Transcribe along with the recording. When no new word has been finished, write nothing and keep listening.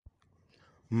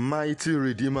Mighty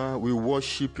Redeemer, we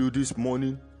worship you this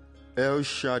morning. El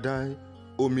Shaddai,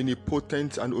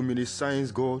 omnipotent and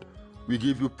omniscient God, we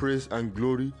give you praise and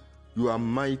glory. You are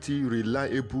mighty,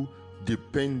 reliable,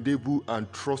 dependable,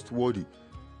 and trustworthy.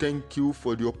 Thank you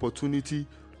for the opportunity,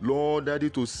 Lord Daddy,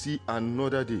 to see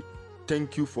another day.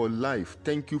 Thank you for life.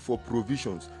 Thank you for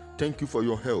provisions. Thank you for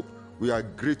your help. We are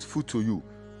grateful to you.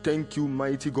 Thank you,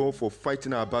 mighty God, for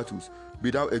fighting our battles.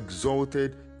 Be thou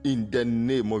exalted in the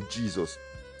name of Jesus.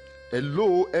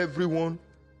 Hello, everyone.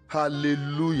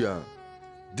 Hallelujah.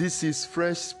 This is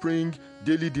Fresh Spring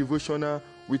Daily Devotional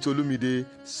with Olumide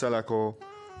Salako.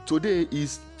 Today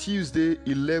is Tuesday,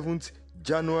 11th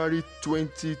January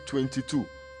 2022.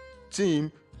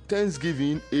 Theme: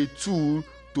 Thanksgiving, a tool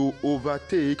to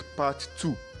overtake, part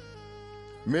 2.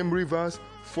 Memory verse: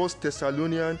 1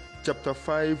 Thessalonians chapter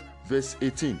 5 verse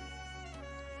 18.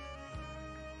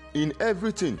 In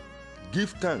everything,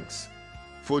 give thanks,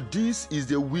 for this is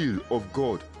the will of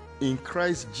God in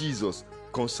Christ Jesus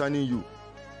concerning you.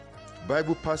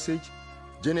 Bible passage: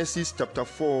 Genesis chapter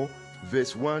 4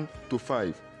 verse 1 to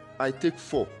 5. I take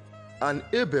 4. And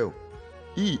Abel,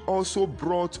 he also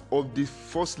brought of the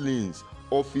firstlings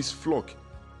of his flock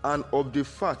and of the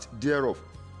fat thereof.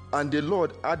 And the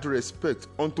Lord had respect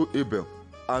unto Abel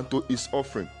and to his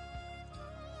offering.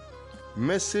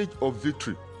 Message of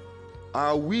victory: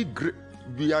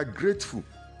 we are grateful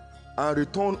and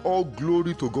return all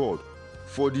glory to God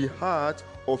for the heart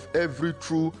of every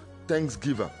true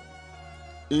thanksgiver.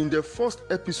 In the first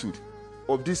episode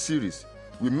of this series,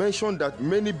 we mentioned that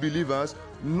many believers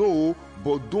know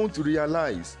but don't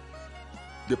realize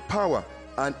the power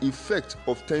and effect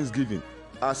of thanksgiving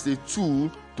as a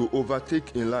tool to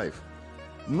overtake in life.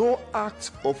 No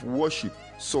act of worship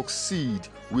succeeds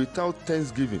without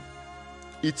thanksgiving.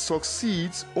 It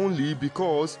succeeds only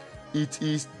because it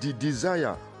is the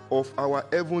desire of our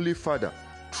Heavenly Father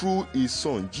through His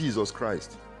Son, Jesus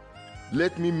Christ.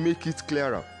 Let me make it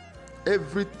clearer.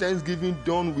 Every thanksgiving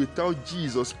done without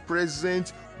Jesus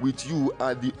present with you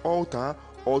at the altar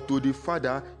or to the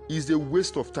Father is a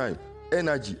waste of time,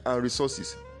 energy, and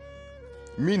resources.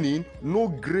 Meaning, no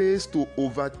grace to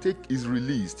overtake is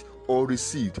released or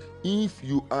received if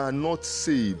you are not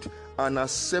saved and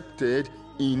accepted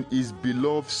in His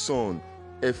beloved Son.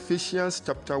 Ephesians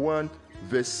chapter 1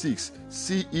 verse 6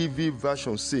 CEV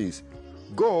version says,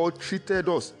 God treated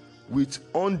us with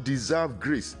undeserved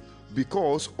grace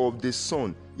because of the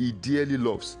Son He dearly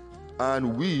loves,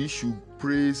 and we should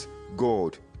praise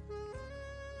God.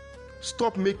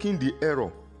 Stop making the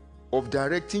error of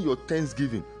directing your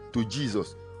thanksgiving to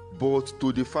Jesus, but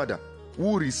to the Father,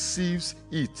 who receives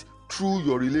it through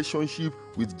your relationship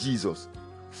with Jesus.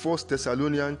 1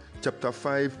 Thessalonians chapter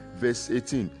 5 verse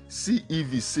 18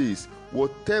 CEV says,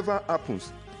 whatever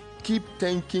happens, keep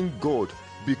thanking God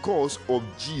because of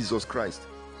Jesus Christ.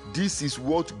 This is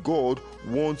what God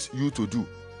wants you to do.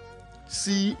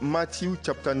 See Matthew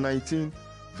chapter 19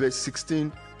 verse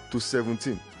 16 to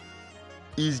 17.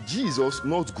 Is Jesus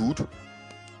not good?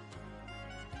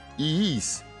 He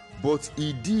is, but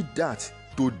He did that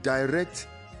to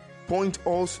point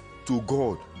us to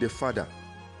God the Father.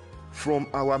 From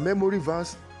our memory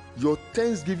verse, your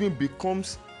thanksgiving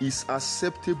becomes His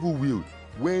acceptable will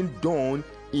when done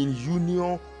in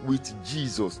union with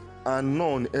Jesus and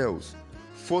none else.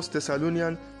 1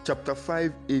 Thessalonians chapter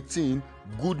 5 18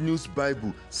 Good News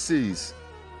Bible says,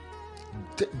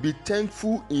 be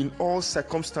thankful in all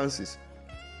circumstances.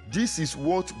 This is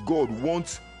what God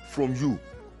wants from you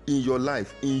in your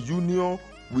life in union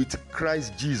with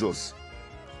Christ Jesus.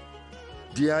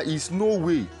 There is no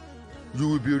way you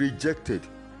will be rejected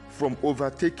from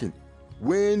overtaking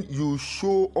when you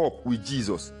show up with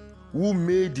Jesus, who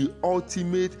made the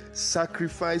ultimate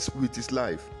sacrifice with His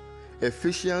life.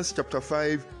 Ephesians chapter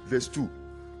 5 verse 2.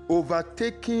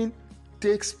 Overtaking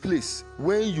takes place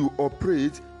when you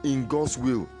operate in God's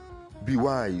will. Be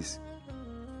wise.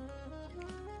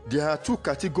 There are two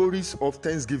categories of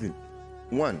thanksgiving.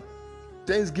 1.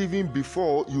 Thanksgiving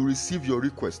before you receive your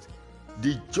request.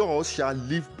 The just shall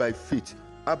live by faith.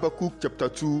 Habakkuk chapter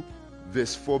 2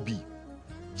 verse 4b.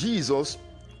 Jesus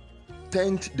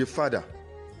thanked the Father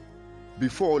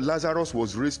before Lazarus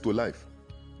was raised to life.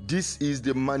 This is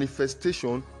the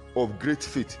manifestation of great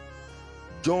faith.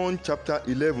 John chapter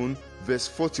 11 verse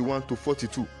 41 to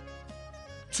 42.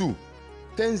 2.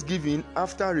 Thanksgiving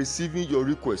after receiving your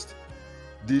request.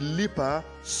 The leper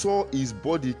saw his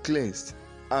body cleansed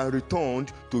and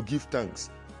returned to give thanks.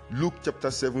 Luke chapter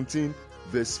 17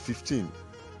 verse 15.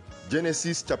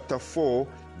 Genesis chapter 4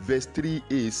 verse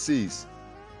 3a says,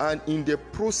 and in the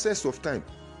process of time,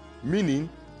 meaning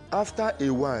after a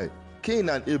while, Cain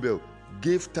and Abel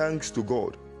gave thanks to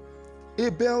God.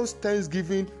 Abel's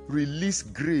thanksgiving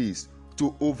released grace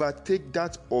to overtake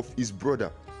that of his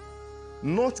brother.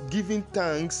 Not giving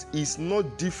thanks is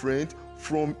not different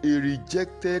from a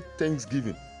rejected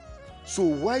thanksgiving. So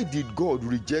why did God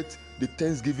reject the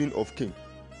thanksgiving of Cain?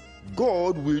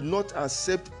 God will not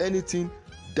accept anything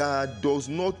that does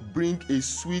not bring a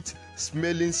sweet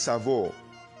smelling savour.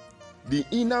 The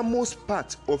innermost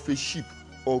part of a sheep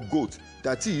or goat,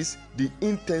 that is, the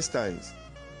intestines,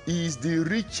 is the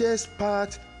richest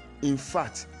part in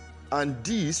fat, and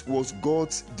this was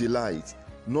God's delight.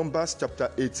 Numbers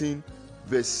chapter 18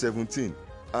 verse 17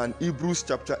 and Hebrews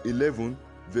chapter 11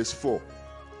 verse 4.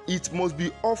 It must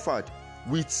be offered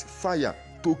with fire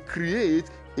to create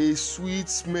a sweet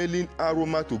smelling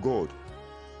aroma to God.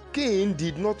 Cain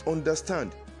did not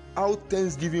understand how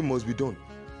thanksgiving must be done.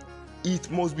 It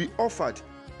must be offered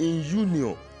in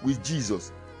union with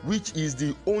Jesus, which is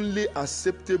the only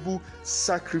acceptable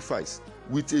sacrifice,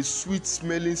 with a sweet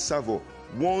smelling savour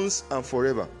once and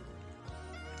forever.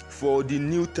 For the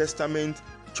New Testament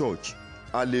church,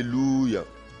 hallelujah.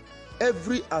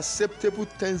 Every acceptable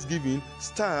thanksgiving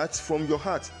starts from your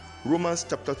heart. Romans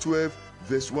chapter 12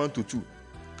 verse 1 to 2.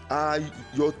 Are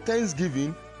your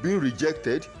thanksgiving being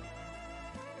rejected?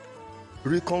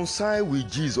 Reconcile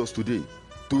with Jesus today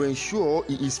to ensure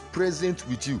he is present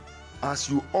with you as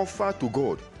you offer to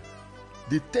God.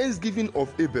 The thanksgiving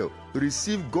of Abel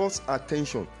received God's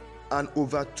attention and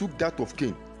overtook that of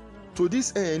Cain. To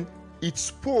this end, it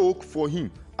spoke for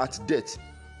him at death.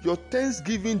 Your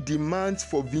thanksgiving demands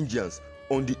for vengeance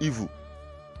on the evil.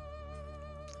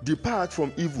 Depart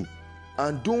from evil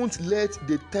and don't let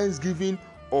the thanksgiving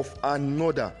of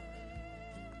another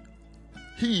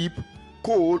heap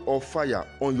coal or fire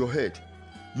on your head.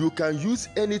 You can use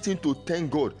anything to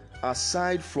thank God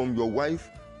aside from your wife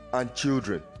and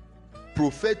children.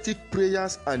 Prophetic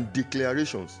prayers and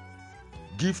declarations.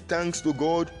 Give thanks to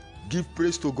God, give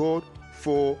praise to God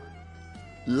for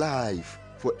life,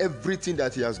 for everything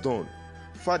that he has done.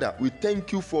 Father, we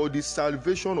thank you for the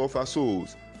salvation of our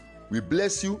souls. We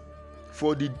bless you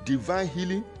for the divine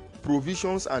healing,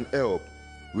 provisions, and help.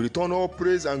 We return all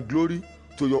praise and glory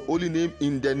to your holy name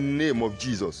in the name of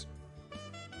Jesus.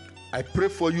 I pray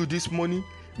for you this morning.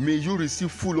 May you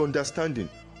receive full understanding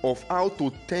of how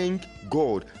to thank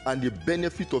God and the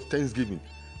benefit of thanksgiving.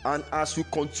 And as you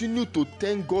continue to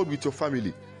thank God with your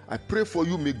family, I pray for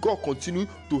you, may God continue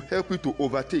to help you to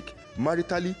overtake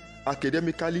maritally,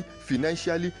 academically,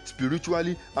 financially,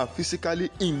 spiritually, and physically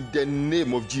in the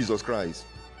name of Jesus Christ.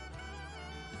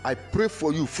 I pray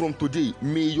for you from today,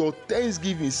 may your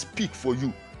thanksgiving speak for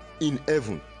you in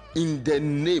heaven in the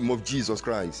name of Jesus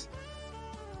Christ.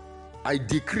 I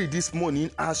decree this morning,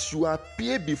 as you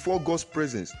appear before God's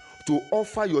presence to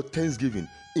offer your thanksgiving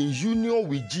in union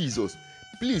with Jesus,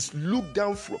 please look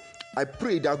down from, I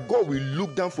pray that God will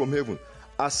look down from heaven,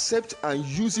 accept and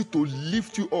use it to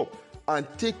lift you up and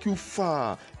take you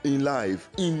far in life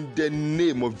in the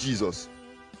name of Jesus.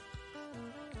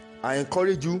 I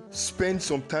encourage you, spend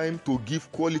some time to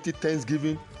give quality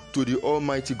thanksgiving to the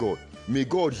Almighty God. May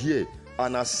God hear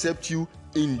and accept you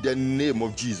in the name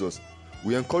of Jesus.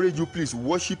 We encourage you, please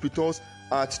worship with us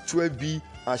at 12B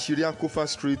Ashiria Kofa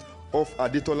Street off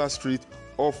Adetola Street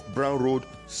off Brown Road,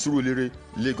 Surulere,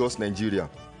 Lagos, Nigeria.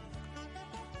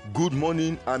 Good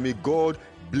morning, and may God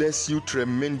bless you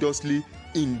tremendously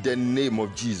in the name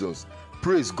of Jesus.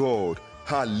 Praise God.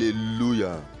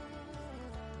 Hallelujah.